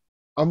 buddy.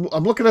 I'm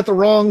looking at the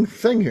wrong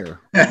thing here.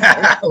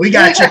 We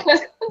got you.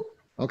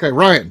 Okay,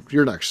 Ryan,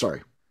 you're next.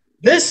 Sorry.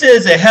 This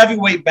is a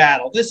heavyweight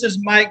battle. This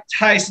is Mike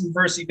Tyson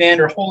versus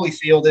Evander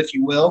Holyfield, if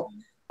you will.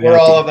 We're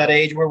all of that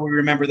age where we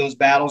remember those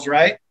battles,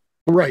 right?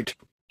 Right.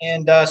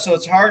 And so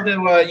it's hard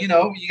to,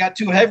 you got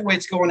 2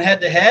 heavyweights going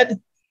head to head,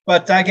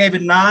 but I gave a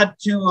nod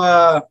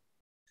to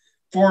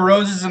Four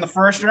Roses in the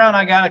first round.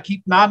 I got to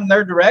keep nodding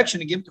their direction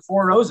and give it to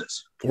Four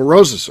Roses. Four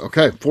Roses.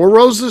 Okay. Four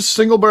Roses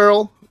Single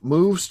Barrel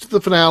moves to the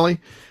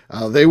finale.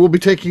 They will be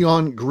taking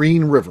on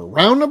Green River.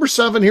 Round number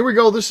 7. Here we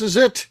go. This is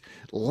it.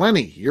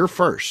 Lenny, you're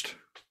first.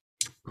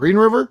 Green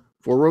River,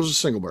 Four Roses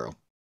Single Barrel.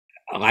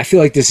 I feel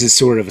like this is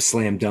sort of a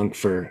slam dunk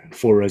for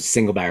Four Roses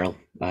Single Barrel.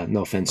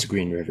 No offense to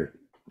Green River.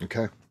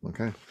 Okay.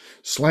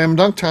 Slam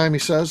dunk time, he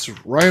says.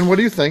 Ryan, what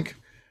do you think?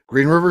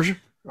 Green River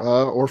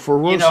or Four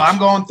Roses? I'm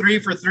going 3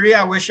 for 3.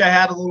 I wish I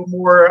had a little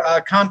more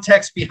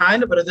context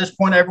behind it, but at this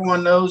point,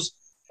 everyone knows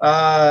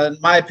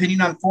my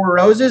opinion on Four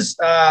Roses.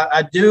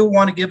 I do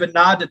want to give a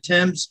nod to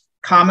Tim's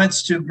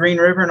comments to Green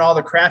River and all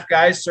the craft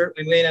guys.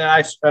 Certainly, Lena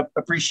and I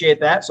appreciate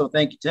that. So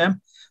thank you,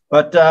 Tim.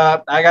 But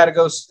I got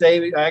to stay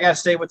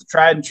with the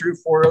tried and true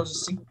Four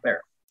Roses Single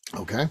Barrel.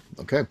 Okay.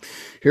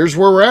 Here's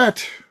where we're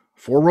at.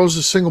 Four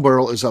Roses Single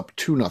Barrel is up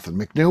 2-0.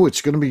 McNew,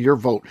 it's going to be your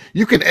vote.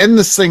 You can end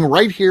this thing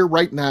right here,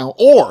 right now,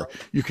 or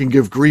you can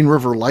give Green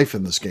River life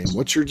in this game.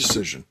 What's your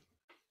decision?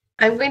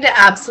 I'm going to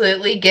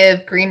absolutely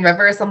give Green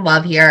River some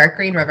love here.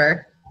 Green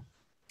River.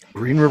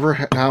 Green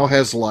River now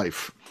has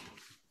life.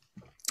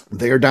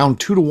 They are down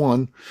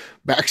 2-1,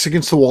 backs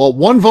against the wall.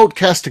 1 vote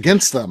cast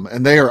against them,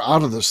 and they are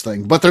out of this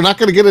thing. But they're not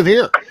going to get it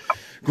here.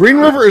 Green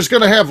River is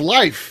going to have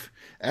life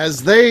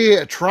as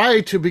they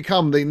try to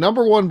become the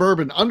 #1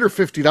 bourbon under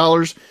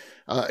 $50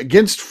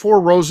 against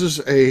Four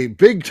Roses, a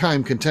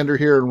big-time contender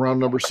here in round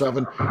number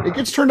 7. It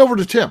gets turned over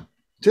to Tim.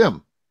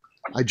 Tim,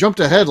 I jumped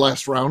ahead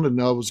last round and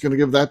was going to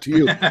give that to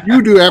you.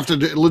 You do have to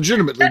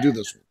legitimately do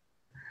this one.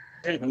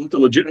 Hey, I have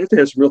to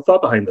have some real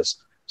thought behind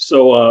this.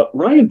 So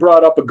Ryan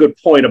brought up a good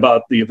point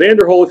about the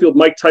Evander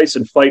Holyfield-Mike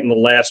Tyson fight in the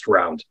last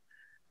round.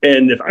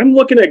 And if I'm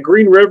looking at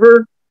Green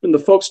River and the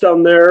folks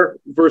down there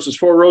versus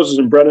Four Roses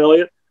and Brent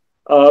Elliott,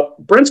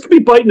 Brent's going to be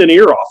biting an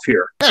ear off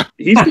here.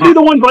 He's going to be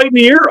the one biting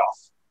the ear off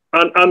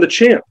on the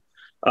champ.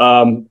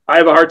 I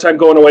have a hard time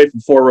going away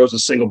from Four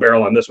Roses single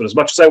barrel on this one. As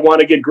much as I want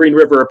to get Green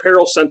River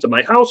apparel sent to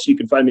my house, you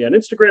can find me on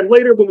Instagram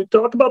later when we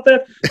talk about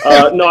that.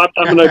 No,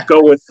 I'm going to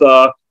go with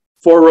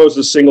Four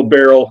Roses single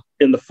barrel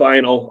in the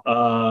final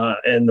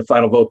and the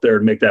final vote there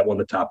to make that one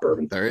the top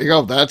bourbon. There you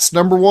go. That's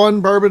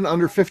 #1 bourbon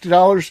under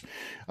 $50.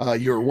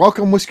 You're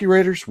welcome, Whiskey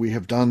Raiders. We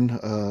have done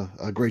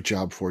a great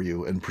job for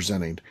you in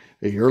presenting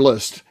your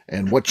list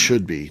and what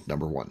should be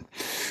 #1.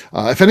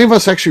 If any of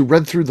us actually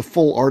read through the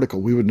full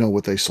article, we would know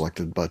what they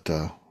selected, but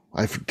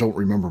I don't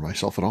remember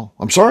myself at all.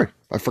 I'm sorry.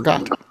 I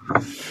forgot.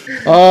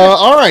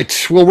 All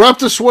right. We'll wrap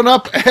this one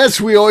up, as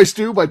we always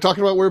do, by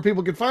talking about where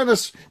people can find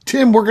us.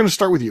 Tim, we're going to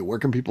start with you. Where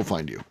can people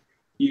find you?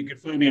 You can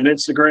find me on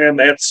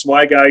Instagram at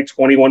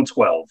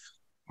SwyGuy2112.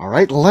 All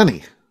right,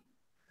 Lenny.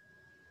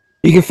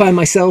 You can find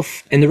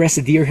myself and the rest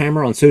of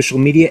Deerhammer on social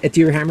media at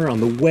Deerhammer, on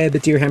the web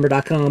at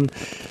deerhammer.com.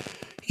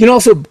 You can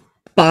also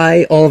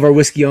buy all of our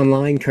whiskey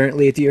online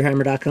currently at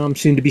deerhammer.com,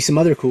 soon to be some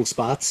other cool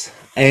spots.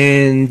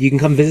 And you can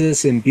come visit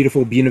us in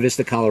beautiful Buena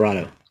Vista,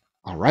 Colorado.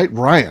 All right,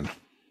 Ryan.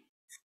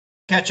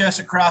 Catch us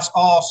across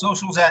all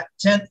socials at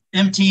 10th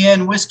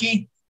MTN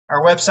Whiskey.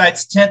 Our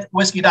website's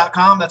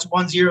 10thwhiskey.com. That's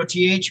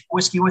 10th,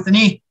 whiskey with an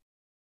E.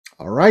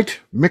 All right,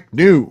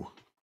 McNew.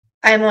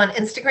 I'm on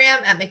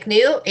Instagram at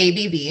McNew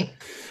ABV.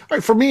 All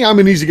right, for me, I'm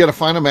an easy guy to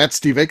find. I'm at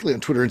Steve Akeley on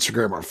Twitter,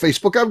 Instagram, or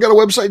Facebook. I've got a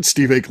website,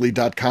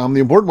 steveakeley.com.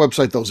 The important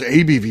website, though, is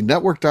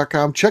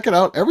abvnetwork.com. Check it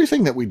out.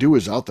 Everything that we do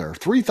is out there.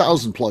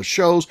 3,000 plus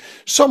shows,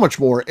 so much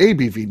more,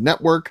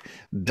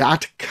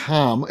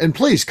 abvnetwork.com. And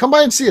please, come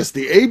by and see us,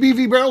 the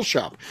ABV Barrel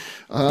Shop.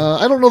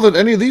 I don't know that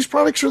any of these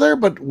products are there,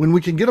 but when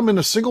we can get them in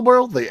a single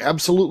barrel, they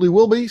absolutely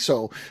will be.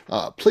 So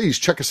please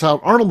check us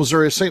out, Arnold,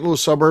 Missouri, a St. Louis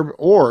suburb,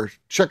 or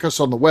check us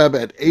on the web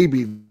at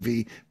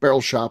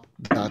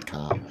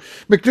abvbarrelshop.com.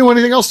 McNew,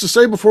 anything else to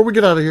say before we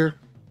get out of here?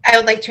 I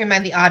would like to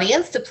remind the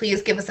audience to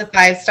please give us a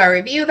 5-star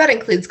review. That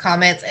includes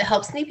comments. It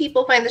helps new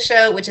people find the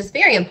show, which is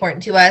very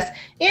important to us.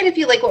 And if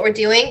you like what we're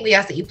doing, we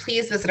ask that you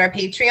please visit our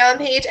Patreon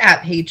page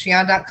at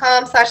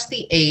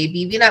patreon.com/the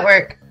ABV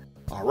Network.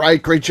 All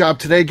right, great job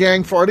today,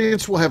 gang. For our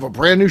audience, we'll have a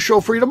brand new show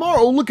for you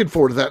tomorrow. Looking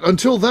forward to that.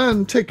 Until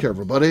then, take care,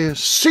 everybody.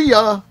 See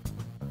ya.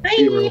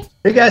 Bye.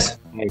 Hey, guys.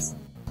 Nice.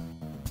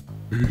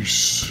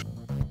 Peace.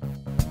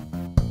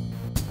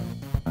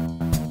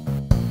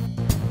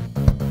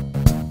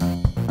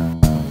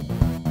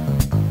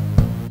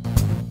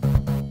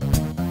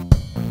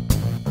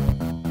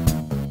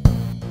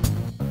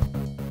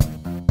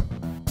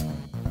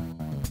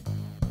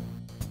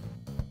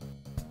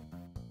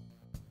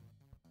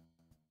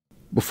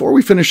 Before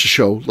we finish the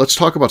show, let's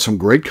talk about some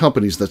great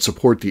companies that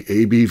support the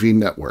ABV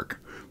network.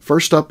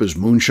 First up is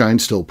Moonshine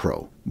Still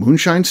Pro.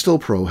 Moonshine Still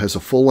Pro has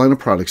a full line of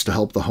products to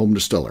help the home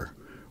distiller.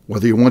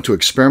 Whether you want to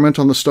experiment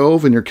on the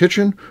stove in your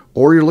kitchen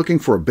or you're looking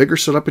for a bigger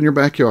setup in your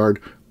backyard,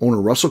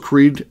 owner Russell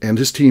Creed and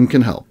his team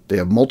can help. They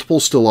have multiple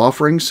still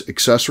offerings,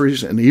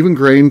 accessories, and even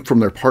grain from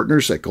their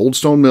partners at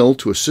Goldstone Mill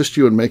to assist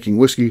you in making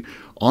whiskey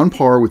on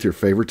par with your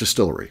favorite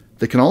distillery.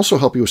 They can also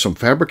help you with some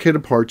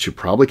fabricated parts you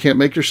probably can't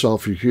make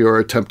yourself if you are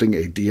attempting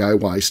a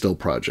DIY still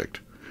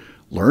project.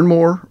 Learn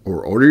more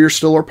or order your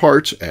still or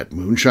parts at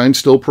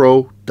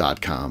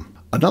moonshinestillpro.com.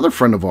 Another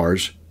friend of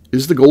ours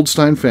is the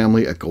Goldstein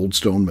family at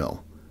Goldstone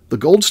Mill. The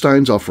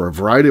Goldsteins offer a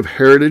variety of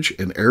heritage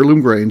and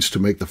heirloom grains to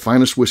make the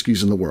finest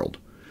whiskeys in the world.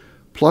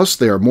 Plus,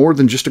 they are more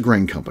than just a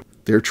grain company.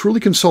 They are truly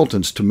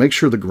consultants to make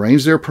sure the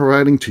grains they are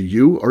providing to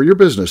you or your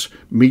business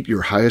meet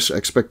your highest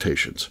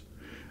expectations.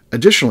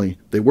 Additionally,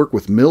 they work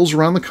with mills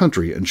around the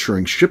country,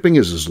 ensuring shipping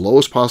is as low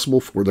as possible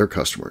for their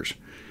customers.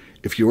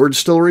 If you're a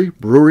distillery,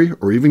 brewery,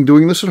 or even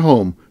doing this at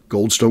home,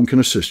 Goldstone can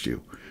assist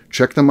you.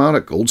 Check them out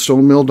at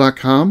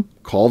goldstonemill.com,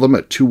 call them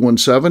at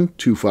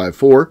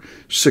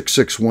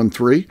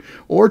 217-254-6613,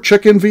 or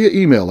check in via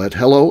email at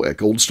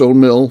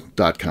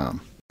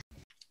hello@goldstonemill.com.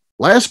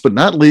 Last but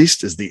not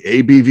least is the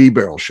ABV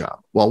Barrel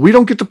Shop. While we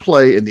don't get to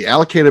play in the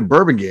allocated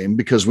bourbon game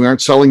because we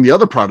aren't selling the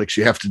other products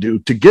you have to do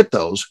to get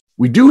those,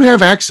 we do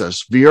have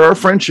access via our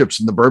friendships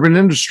in the bourbon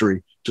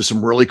industry to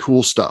some really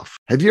cool stuff.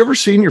 Have you ever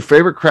seen your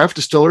favorite craft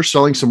distiller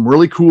selling some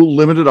really cool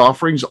limited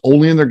offerings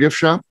only in their gift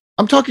shop?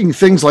 I'm talking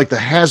things like the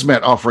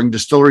hazmat offering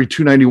Distillery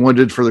 291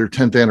 did for their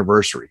 10th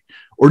anniversary,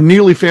 Or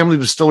Neely Family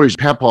Distillery's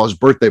Papaw's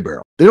Birthday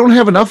Barrel. They don't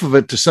have enough of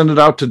it to send it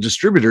out to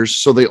distributors,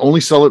 so they only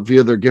sell it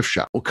via their gift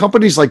shop. Well,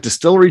 companies like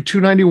Distillery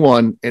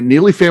 291 and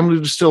Neely Family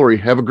Distillery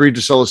have agreed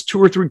to sell us 2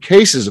 or 3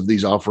 cases of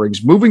these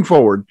offerings moving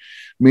forward,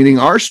 meaning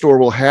our store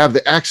will have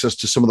the access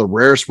to some of the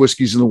rarest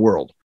whiskeys in the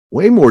world.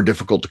 Way more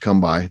difficult to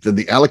come by than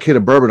the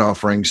allocated bourbon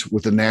offerings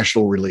with the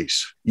national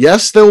release.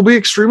 Yes, they will be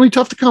extremely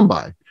tough to come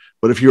by,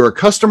 but if you're a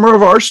customer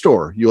of our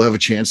store, you'll have a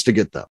chance to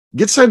get them.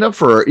 Get signed up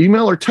for our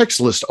email or text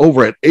list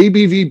over at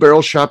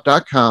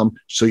abvbarrelshop.com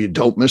so you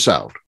don't miss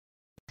out.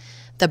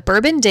 The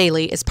Bourbon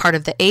Daily is part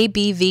of the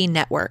ABV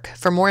Network.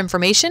 For more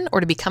information or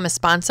to become a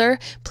sponsor,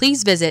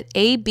 please visit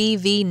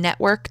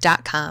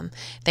abvnetwork.com.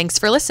 Thanks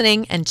for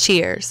listening and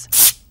cheers.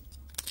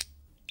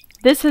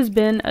 This has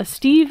been a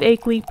Steve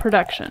Akeley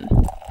production.